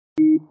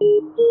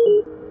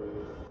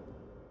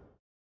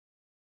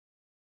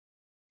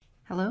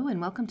Hello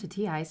and welcome to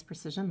TI's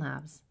Precision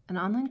Labs, an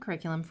online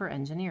curriculum for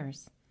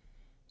engineers.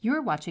 You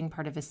are watching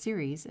part of a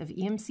series of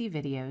EMC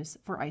videos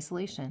for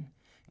isolation,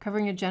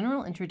 covering a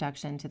general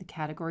introduction to the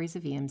categories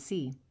of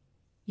EMC.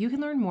 You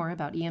can learn more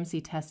about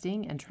EMC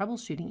testing and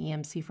troubleshooting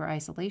EMC for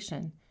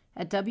isolation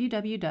at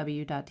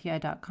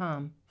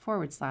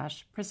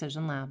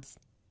www.ti.com/precisionlabs.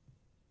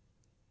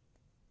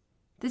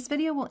 This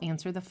video will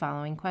answer the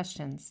following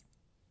questions.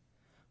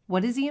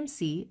 What is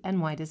EMC and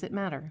why does it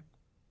matter?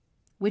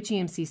 Which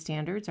EMC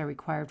standards are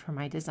required for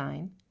my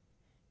design?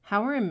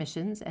 How are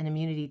emissions and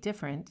immunity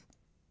different?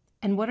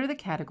 And what are the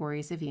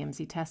categories of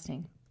EMC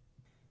testing?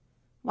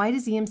 Why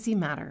does EMC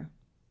matter?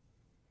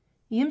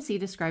 EMC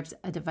describes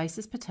a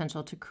device's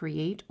potential to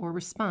create or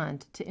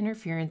respond to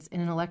interference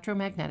in an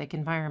electromagnetic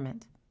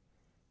environment.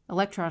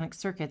 Electronic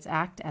circuits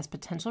act as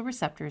potential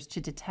receptors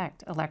to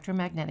detect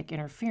electromagnetic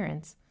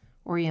interference,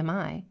 or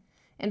EMI,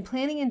 and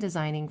planning and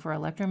designing for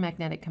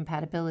electromagnetic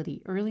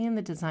compatibility early in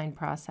the design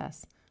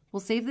process will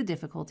save the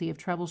difficulty of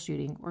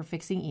troubleshooting or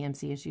fixing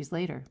EMC issues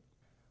later.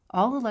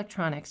 All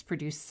electronics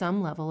produce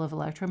some level of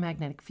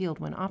electromagnetic field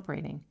when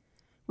operating,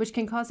 which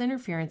can cause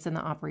interference in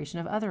the operation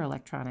of other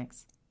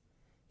electronics.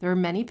 There are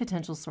many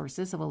potential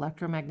sources of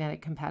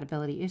electromagnetic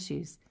compatibility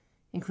issues,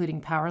 including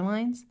power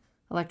lines,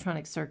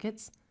 electronic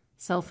circuits,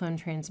 cell phone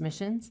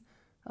transmissions,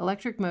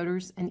 electric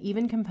motors, and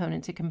even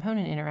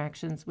component-to-component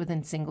interactions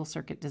within single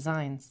circuit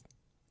designs.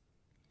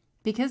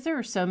 Because there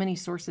are so many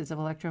sources of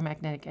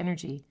electromagnetic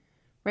energy,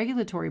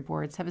 regulatory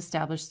boards have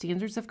established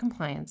standards of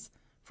compliance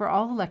for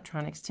all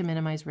electronics to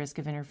minimize risk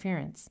of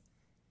interference.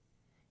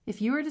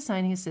 If you are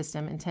designing a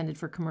system intended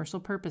for commercial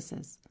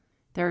purposes,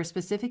 there are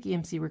specific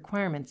EMC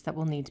requirements that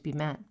will need to be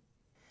met.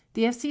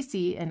 The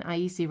FCC and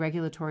IEC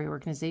regulatory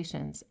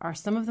organizations are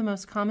some of the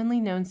most commonly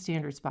known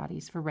standards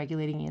bodies for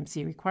regulating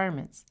EMC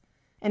requirements,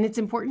 and it's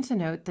important to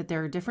note that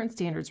there are different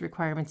standards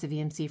requirements of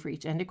EMC for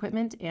each end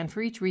equipment and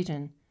for each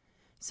region.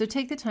 So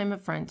take the time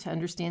up front to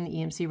understand the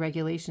EMC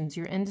regulations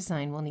your end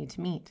design will need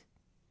to meet.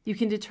 You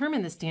can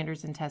determine the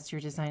standards and tests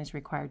your design is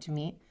required to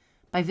meet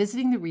by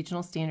visiting the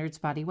regional standards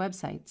body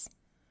websites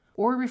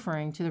or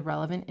referring to the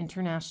relevant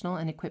international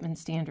and equipment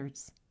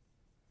standards.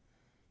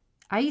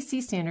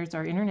 IEC standards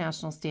are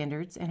international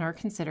standards and are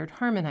considered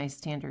harmonized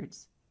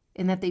standards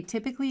in that they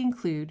typically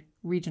include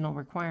regional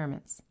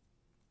requirements.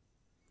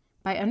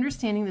 By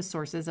understanding the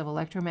sources of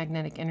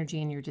electromagnetic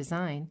energy in your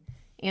design,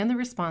 and the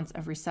response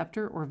of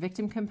receptor or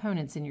victim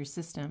components in your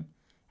system,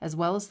 as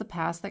well as the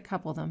paths that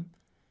couple them,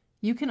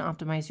 you can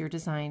optimize your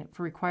design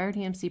for required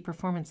EMC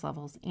performance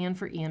levels and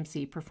for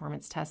EMC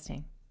performance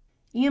testing.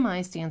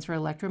 EMI stands for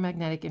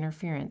electromagnetic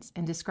interference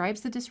and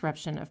describes the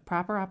disruption of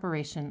proper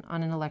operation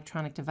on an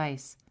electronic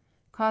device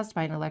caused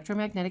by an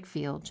electromagnetic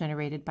field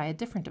generated by a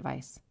different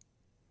device.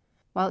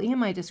 While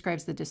EMI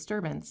describes the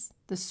disturbance,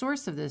 the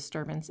source of the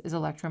disturbance is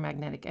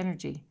electromagnetic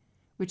energy,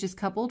 which is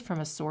coupled from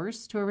a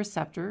source to a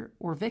receptor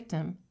or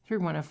victim through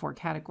one of four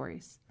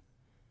categories: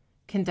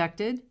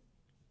 conducted,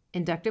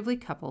 inductively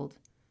coupled,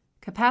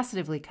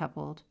 capacitively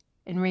coupled,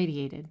 and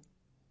radiated.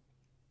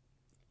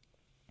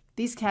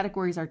 These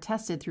categories are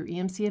tested through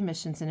EMC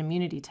emissions and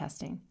immunity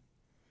testing.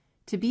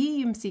 To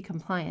be EMC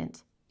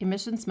compliant,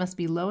 emissions must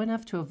be low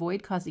enough to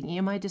avoid causing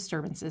EMI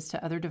disturbances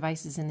to other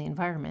devices in the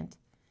environment,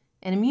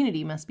 and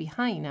immunity must be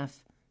high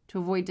enough to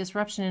avoid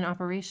disruption in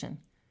operation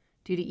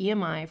due to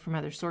EMI from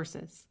other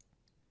sources.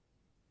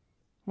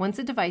 Once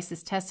a device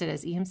is tested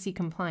as EMC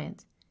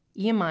compliant,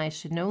 EMI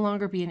should no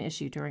longer be an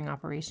issue during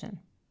operation.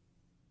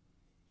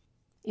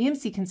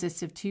 EMC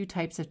consists of two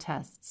types of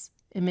tests: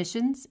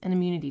 emissions and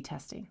immunity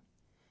testing.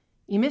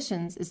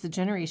 Emissions is the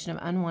generation of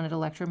unwanted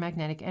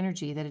electromagnetic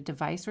energy that a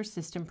device or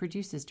system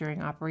produces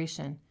during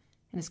operation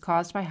and is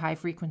caused by high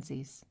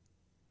frequencies.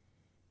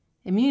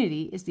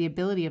 Immunity is the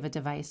ability of a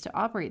device to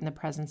operate in the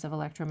presence of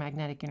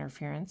electromagnetic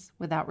interference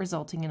without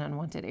resulting in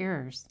unwanted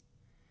errors.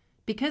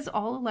 Because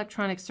all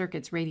electronic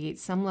circuits radiate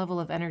some level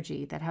of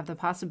energy that have the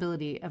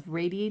possibility of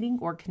radiating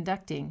or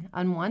conducting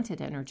unwanted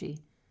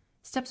energy,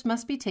 steps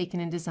must be taken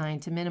in design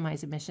to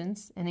minimize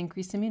emissions and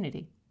increase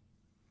immunity.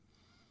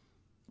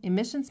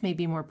 Emissions may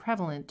be more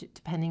prevalent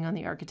depending on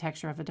the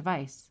architecture of a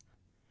device.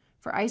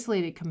 For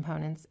isolated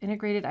components,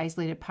 integrated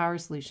isolated power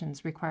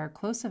solutions require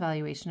close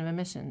evaluation of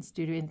emissions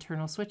due to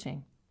internal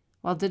switching,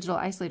 while digital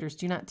isolators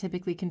do not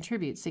typically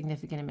contribute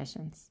significant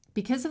emissions.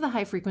 Because of the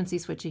high-frequency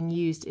switching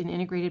used in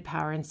integrated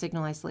power and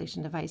signal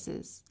isolation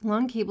devices,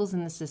 long cables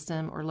in the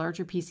system or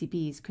larger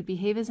PCBs could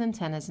behave as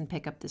antennas and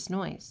pick up this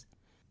noise.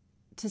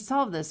 To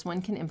solve this,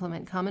 one can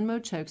implement common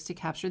mode chokes to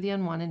capture the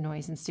unwanted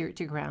noise and steer it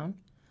to ground,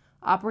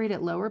 operate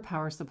at lower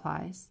power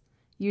supplies,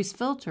 use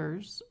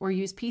filters, or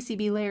use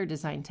PCB layer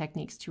design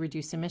techniques to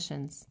reduce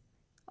emissions.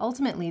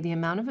 Ultimately, the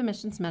amount of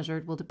emissions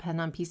measured will depend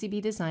on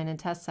PCB design and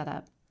test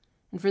setup,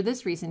 and for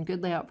this reason,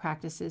 good layout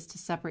practices to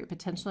separate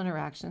potential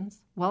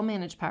interactions,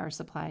 well-managed power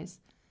supplies,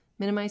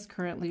 minimize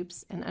current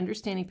loops, and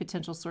understanding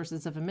potential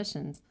sources of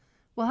emissions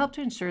will help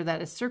to ensure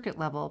that at circuit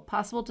level,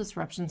 possible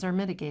disruptions are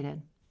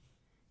mitigated.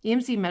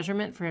 EMC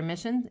measurement for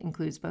emissions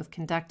includes both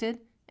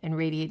conducted and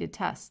radiated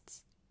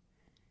tests.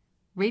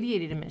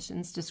 Radiated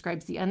emissions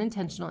describes the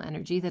unintentional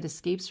energy that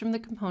escapes from the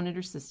component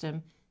or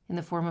system in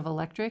the form of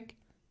electric,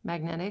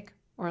 magnetic,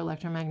 or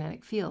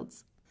electromagnetic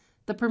fields.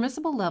 The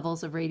permissible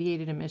levels of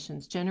radiated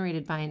emissions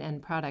generated by an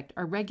end product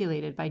are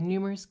regulated by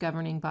numerous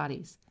governing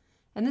bodies,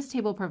 and this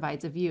table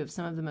provides a view of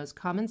some of the most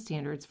common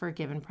standards for a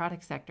given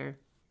product sector.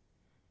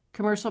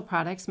 Commercial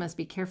products must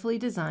be carefully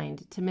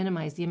designed to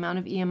minimize the amount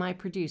of EMI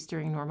produced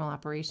during normal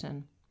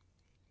operation.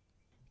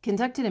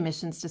 Conducted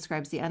emissions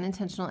describes the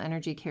unintentional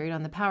energy carried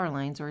on the power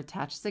lines or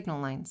attached signal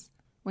lines.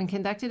 When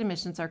conducted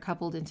emissions are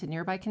coupled into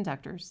nearby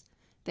conductors,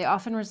 they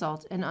often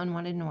result in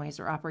unwanted noise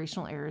or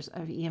operational errors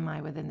of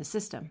EMI within the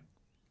system.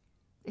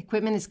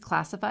 Equipment is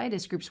classified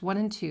as groups 1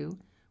 and 2,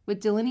 with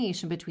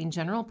delineation between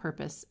general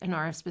purpose and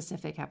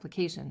RF-specific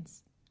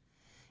applications.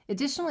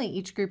 Additionally,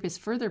 each group is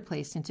further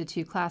placed into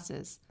 2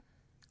 classes.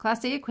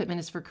 Class A equipment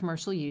is for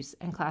commercial use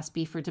and Class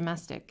B for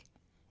domestic,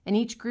 and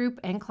each group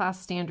and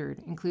class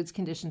standard includes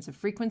conditions of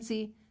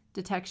frequency,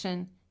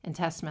 detection, and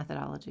test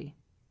methodology.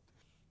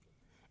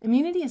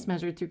 Immunity is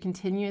measured through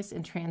continuous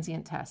and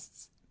transient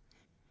tests.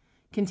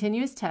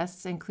 Continuous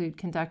tests include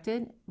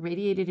conducted,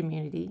 radiated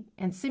immunity,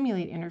 and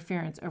simulate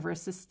interference over a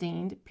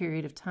sustained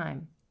period of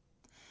time.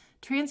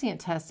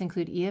 Transient tests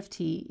include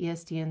EFT,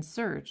 ESD, and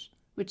surge,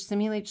 which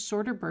simulates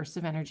shorter bursts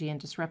of energy and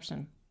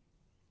disruption.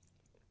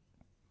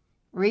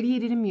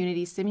 Radiated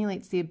immunity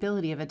simulates the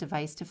ability of a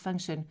device to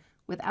function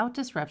without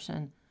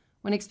disruption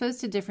when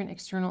exposed to different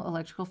external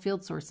electrical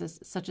field sources,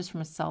 such as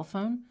from a cell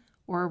phone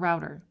or a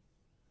router.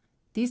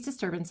 These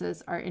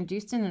disturbances are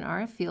induced in an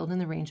RF field in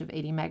the range of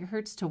 80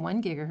 MHz to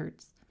 1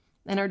 GHz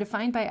and are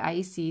defined by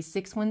IEC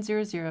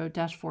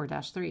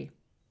 6100-4-3.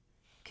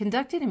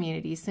 Conducted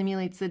immunity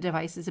simulates the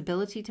device's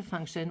ability to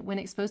function when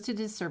exposed to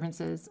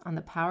disturbances on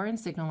the power and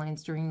signal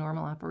lines during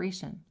normal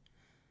operation,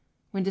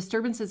 when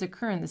disturbances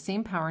occur in the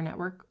same power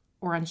network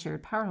or on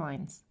shared power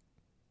lines.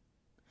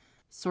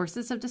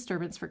 Sources of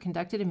disturbance for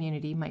conducted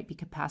immunity might be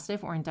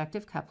capacitive or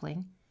inductive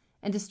coupling,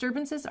 and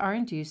disturbances are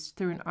induced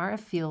through an RF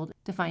field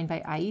defined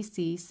by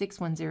IEC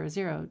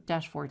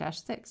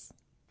 6100-4-6.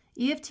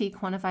 EFT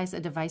quantifies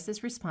a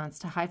device's response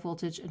to high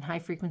voltage and high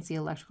frequency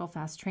electrical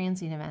fast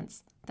transient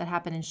events that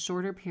happen in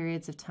shorter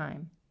periods of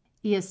time.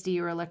 ESD,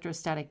 or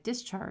electrostatic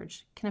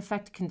discharge, can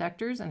affect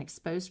conductors and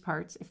exposed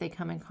parts if they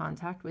come in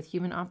contact with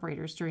human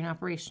operators during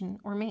operation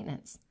or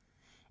maintenance.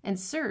 And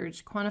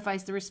surge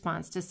quantifies the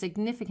response to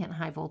significant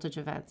high voltage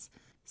events,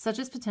 such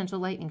as potential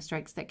lightning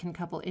strikes that can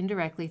couple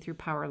indirectly through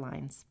power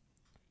lines.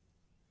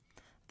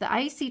 The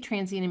IEC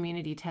transient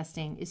immunity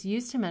testing is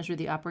used to measure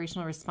the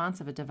operational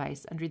response of a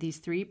device under these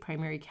 3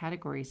 primary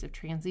categories of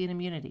transient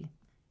immunity.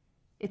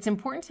 It's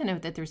important to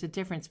note that there's a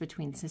difference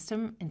between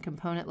system and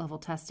component level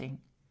testing.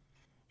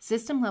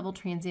 System-level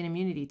transient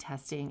immunity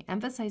testing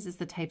emphasizes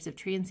the types of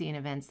transient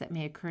events that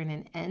may occur in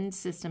an end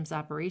system's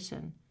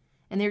operation,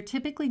 and they're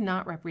typically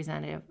not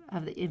representative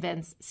of the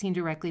events seen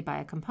directly by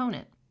a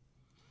component.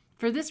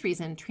 For this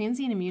reason,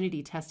 transient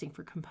immunity testing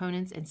for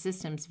components and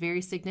systems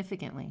varies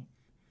significantly,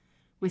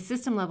 with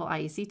system-level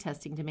IEC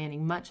testing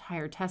demanding much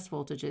higher test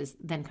voltages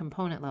than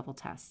component-level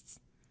tests.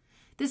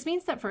 This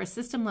means that for a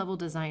system-level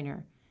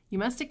designer, you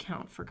must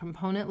account for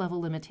component-level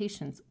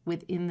limitations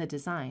within the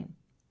design.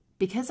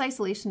 Because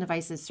isolation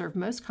devices serve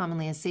most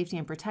commonly as safety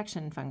and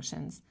protection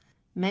functions,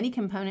 many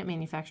component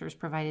manufacturers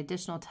provide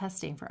additional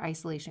testing for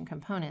isolation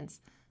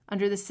components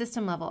under the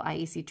system-level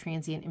IEC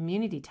transient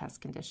immunity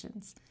test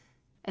conditions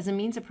as a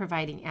means of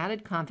providing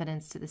added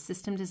confidence to the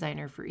system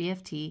designer for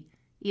EFT,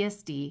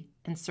 ESD,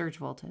 and surge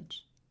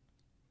voltage.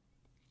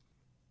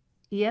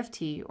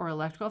 EFT, or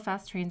electrical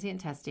fast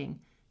transient testing,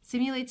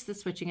 simulates the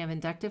switching of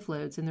inductive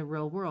loads in the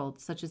real world,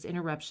 such as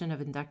interruption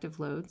of inductive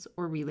loads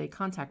or relay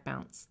contact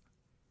bounce.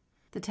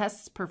 The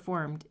tests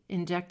performed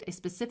inject a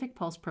specific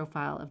pulse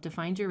profile of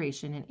defined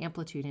duration and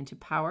amplitude into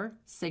power,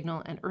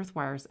 signal, and earth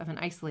wires of an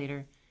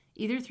isolator,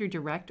 either through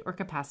direct or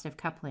capacitive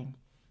coupling.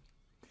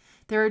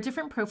 There are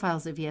different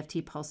profiles of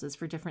EFT pulses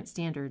for different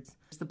standards.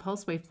 The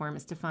pulse waveform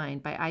is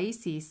defined by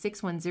IEC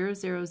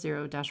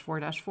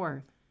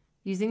 61000-4-4,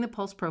 using the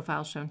pulse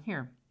profile shown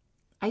here.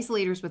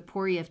 Isolators with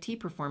poor EFT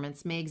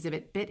performance may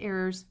exhibit bit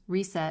errors,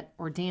 reset,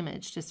 or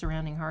damage to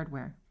surrounding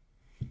hardware.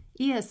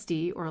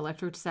 ESD, or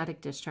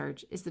electrostatic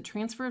discharge, is the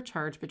transfer of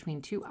charge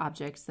between 2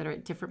 objects that are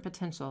at different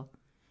potential,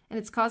 and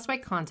it's caused by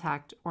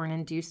contact or an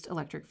induced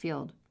electric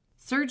field.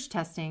 Surge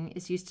testing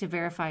is used to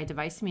verify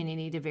device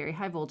immunity to very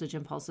high voltage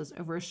impulses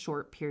over a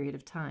short period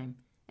of time,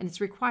 and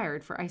it's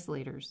required for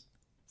isolators.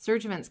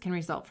 Surge events can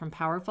result from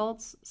power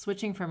faults,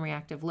 switching from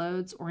reactive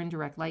loads, or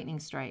indirect lightning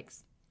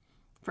strikes.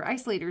 For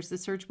isolators, the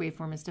surge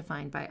waveform is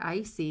defined by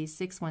IEC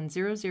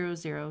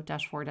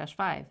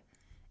 61000-4-5,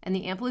 and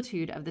the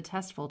amplitude of the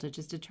test voltage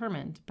is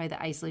determined by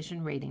the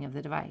isolation rating of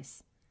the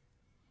device.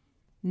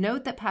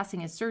 Note that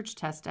passing a surge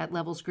test at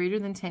levels greater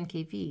than 10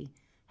 kV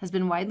has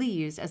been widely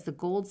used as the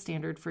gold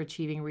standard for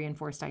achieving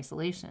reinforced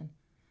isolation,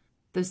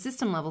 though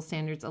system-level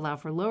standards allow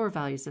for lower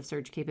values of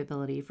surge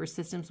capability for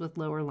systems with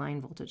lower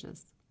line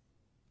voltages.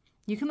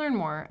 You can learn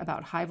more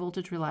about high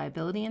voltage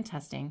reliability and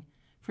testing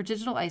for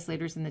digital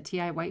isolators in the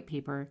TI white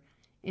paper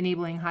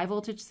enabling high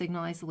voltage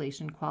signal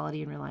isolation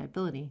quality and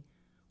reliability,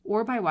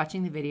 or by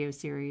watching the video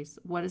series,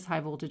 What is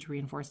High Voltage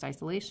Reinforced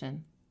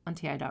Isolation, on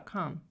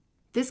TI.com.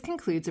 This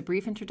concludes a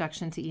brief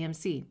introduction to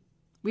EMC.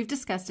 We've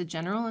discussed a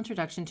general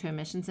introduction to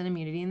emissions and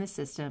immunity in the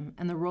system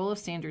and the role of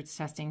standards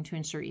testing to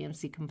ensure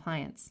EMC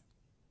compliance.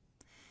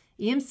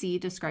 EMC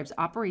describes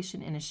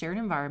operation in a shared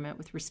environment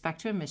with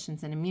respect to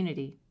emissions and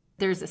immunity.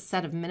 There is a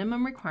set of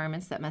minimum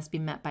requirements that must be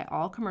met by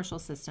all commercial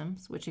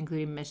systems, which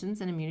include emissions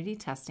and immunity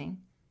testing,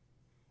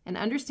 and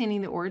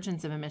understanding the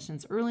origins of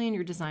emissions early in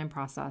your design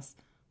process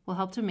will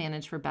help to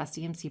manage for best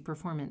EMC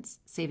performance,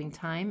 saving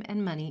time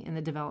and money in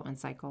the development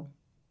cycle.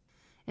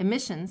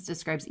 Emissions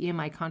describes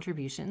EMI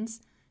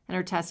contributions and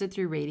are tested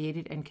through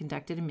radiated and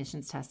conducted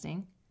emissions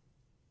testing.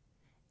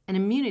 And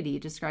immunity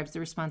describes the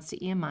response to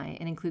EMI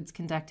and includes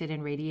conducted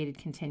and radiated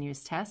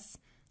continuous tests,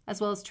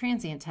 as well as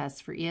transient tests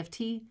for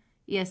EFT,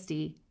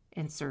 ESD,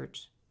 and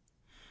surge.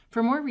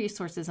 For more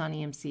resources on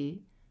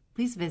EMC,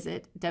 please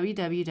visit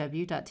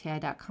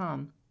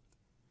www.ti.com.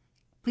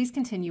 Please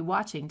continue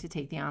watching to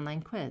take the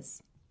online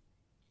quiz.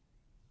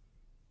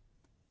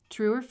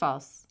 True or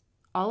false?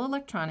 All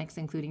electronics,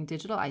 including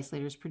digital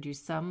isolators,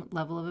 produce some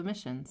level of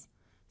emissions,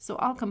 so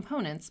all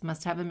components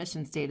must have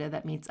emissions data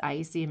that meets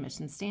IEC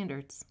emissions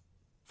standards.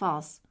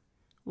 False.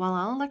 While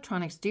all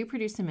electronics do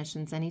produce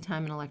emissions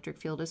anytime an electric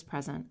field is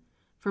present,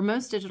 for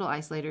most digital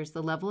isolators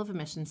the level of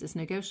emissions is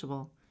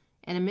negotiable,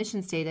 and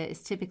emissions data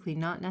is typically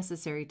not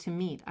necessary to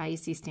meet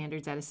IEC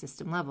standards at a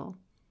system level.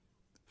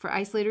 For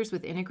isolators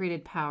with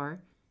integrated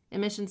power,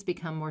 emissions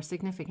become more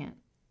significant.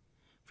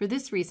 For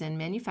this reason,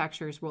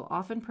 manufacturers will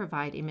often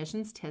provide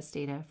emissions test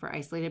data for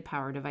isolated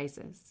power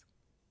devices.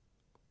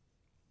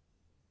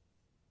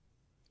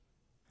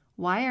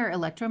 Why are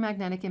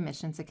electromagnetic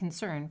emissions a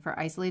concern for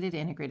isolated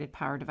integrated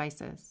power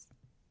devices?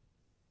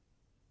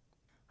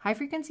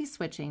 High-frequency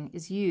switching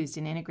is used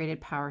in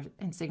integrated power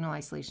and signal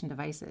isolation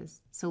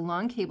devices, so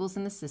long cables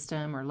in the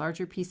system or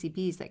larger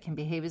PCBs that can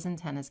behave as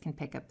antennas can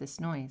pick up this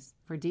noise.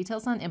 For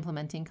details on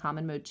implementing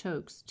common mode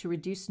chokes to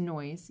reduce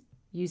noise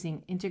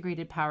using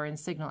integrated power and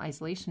signal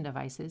isolation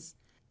devices,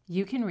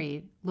 you can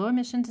read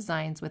Low-Emission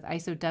Designs with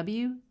ISO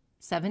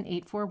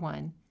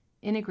W7841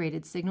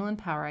 Integrated Signal and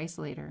Power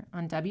Isolator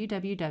on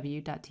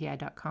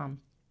www.ti.com.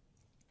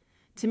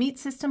 To meet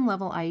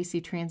system-level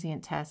IEC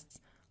transient tests,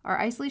 are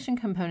isolation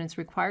components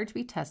required to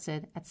be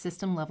tested at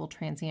system-level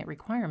transient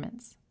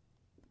requirements?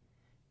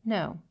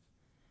 No.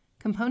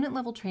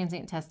 Component-level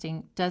transient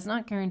testing does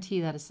not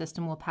guarantee that a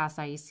system will pass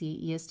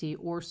IEC, ESD,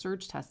 or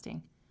surge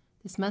testing.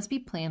 This must be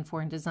planned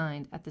for and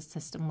designed at the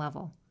system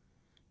level.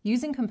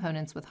 Using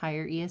components with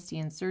higher ESD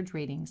and surge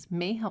ratings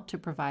may help to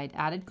provide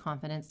added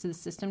confidence to the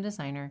system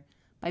designer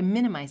by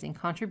minimizing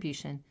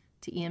contribution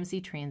to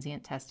EMC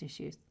transient test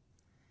issues.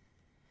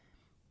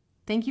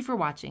 Thank you for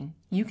watching.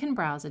 You can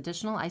browse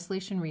additional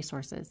isolation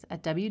resources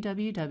at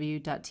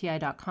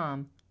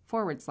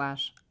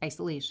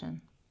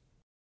www.ti.com/isolation.